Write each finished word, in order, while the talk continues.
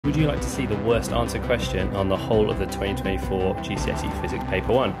Would you like to see the worst answer question on the whole of the 2024 GCSE Physics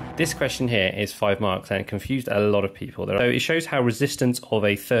Paper 1? This question here is 5 marks and it confused a lot of people. So it shows how resistance of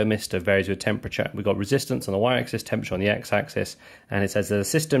a thermistor varies with temperature. We've got resistance on the y-axis, temperature on the x-axis, and it says that the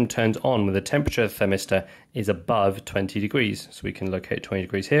system turns on when the temperature of the thermistor is above 20 degrees. So we can locate 20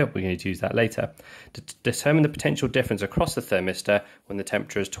 degrees here, we're going to use that later. To determine the potential difference across the thermistor when the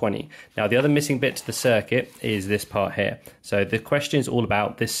temperature is 20. Now the other missing bit to the circuit is this part here. So the question is all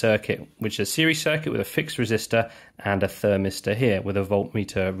about this circuit, which is a series circuit with a fixed resistor and a thermistor here with a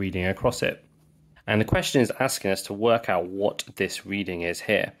voltmeter reading across it. And the question is asking us to work out what this reading is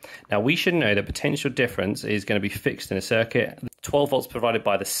here. Now we should know that potential difference is going to be fixed in a circuit. 12 volts provided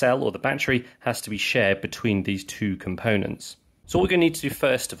by the cell or the battery has to be shared between these two components. So what we're going to need to do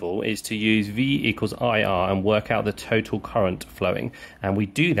first of all is to use V equals IR and work out the total current flowing. And we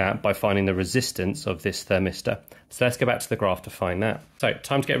do that by finding the resistance of this thermistor. So let's go back to the graph to find that. So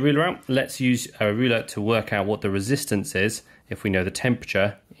time to get a ruler out. Let's use a ruler to work out what the resistance is if we know the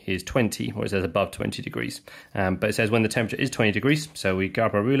temperature is 20, or it says above 20 degrees. But it says when the temperature is 20 degrees. So we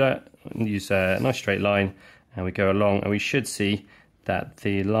grab our ruler and use a nice straight line and we go along and we should see that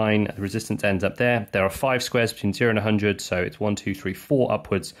the line, the resistance ends up there. There are 5 squares between 0 and 100, so it's 1, 2, 3, 4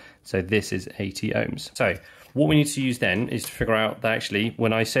 upwards. So this is 80 ohms. So what we need to use then is to figure out that actually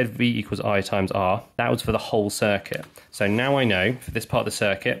when I said V equals I times R, that was for the whole circuit. So now I know for this part of the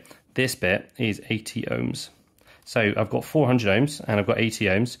circuit, this bit is 80 ohms. So I've got 400 ohms and I've got 80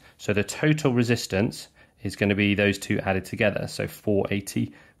 ohms. So the total resistance is going to be those two added together. So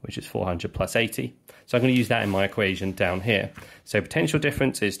 480, which is 400 plus 80. So I'm going to use that in my equation down here. So potential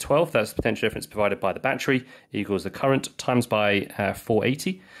difference is 12. That's the potential difference provided by the battery equals the current times by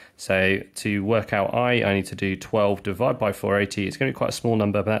 480. So to work out I need to do 12 divided by 480. It's going to be quite a small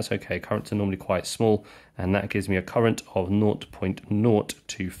number, but that's okay. Currents are normally quite small, and that gives me a current of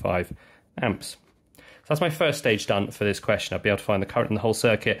 0.025 amps. So that's my first stage done for this question. I'll be able to find the current in the whole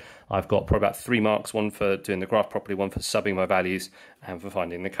circuit. I've got probably about 3 marks, one for doing the graph properly, one for subbing my values, and for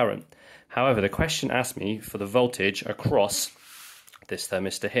finding the current. However, the question asked me for the voltage across this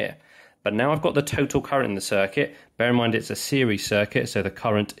thermistor here. But now I've got the total current in the circuit. Bear in mind it's a series circuit, so the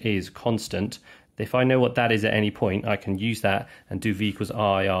current is constant. If I know what that is at any point, I can use that and do V equals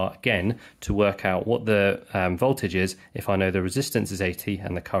IR again to work out what the voltage is if I know the resistance is 80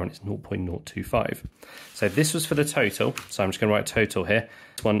 and the current is 0.025. So this was for the total, so I'm just going to write total here.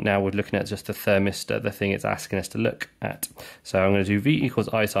 This one now we're looking at just the thermistor, the thing it's asking us to look at. So I'm going to do V equals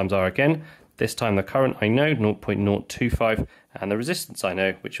I times R again. This time the current I know, 0.025, and the resistance I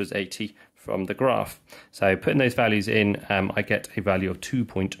know, which was 80 from the graph. So putting those values in, I get a value of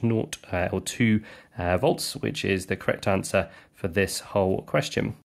 2.0 or 2 volts, which is the correct answer for this whole question.